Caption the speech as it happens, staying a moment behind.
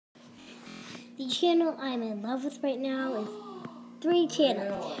The channel I'm in love with right now is 3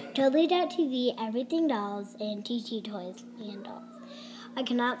 channels. Totally.tv, Everything Dolls, and TT Toys and Dolls. I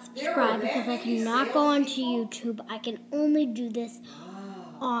cannot subscribe because I cannot go onto YouTube. I can only do this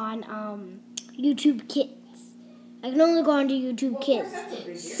on YouTube Kids. I can only go onto YouTube Kids.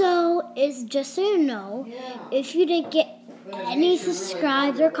 So, it's just so you know, if you didn't get any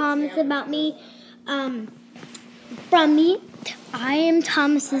subscribes or comments about me, from me, I am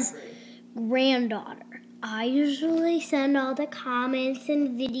Thomas's granddaughter. I usually send all the comments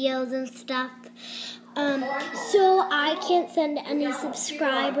and videos and stuff. So I can't send any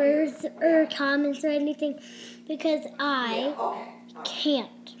subscribers or comments or anything because I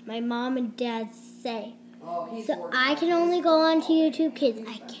can't. My mom and dad say. So I can only go on to YouTube Kids.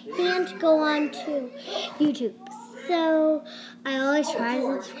 I can't go on to YouTube. So I always try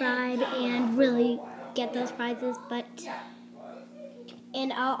to subscribe and really get those prizes,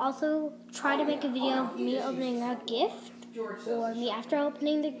 and I'll also try to make a video of me opening a gift or me after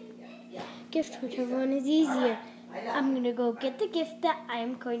opening the gift, whichever one is easier. I'm going to go get the gift that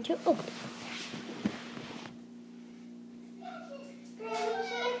I'm going to open.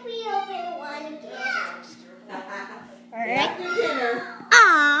 Should we open one gift? Alright. After dinner.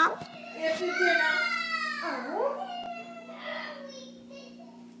 Aww. After dinner.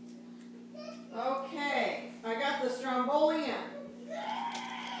 Okay, I got the Strombolian.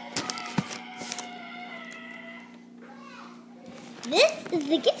 This is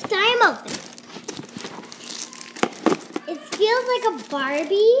the gift I am opening. It feels like a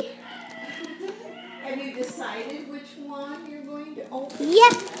Barbie. Have you decided which one you're going to open?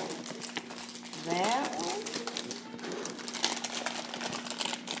 Yep. That one?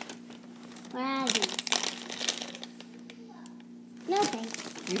 What are these? No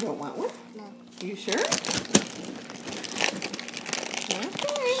thanks. You don't want one? No. You sure? Okay.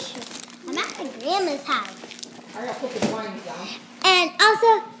 I'm at my grandma's house. I gotta put the blinds down. And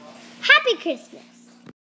also, Happy Christmas.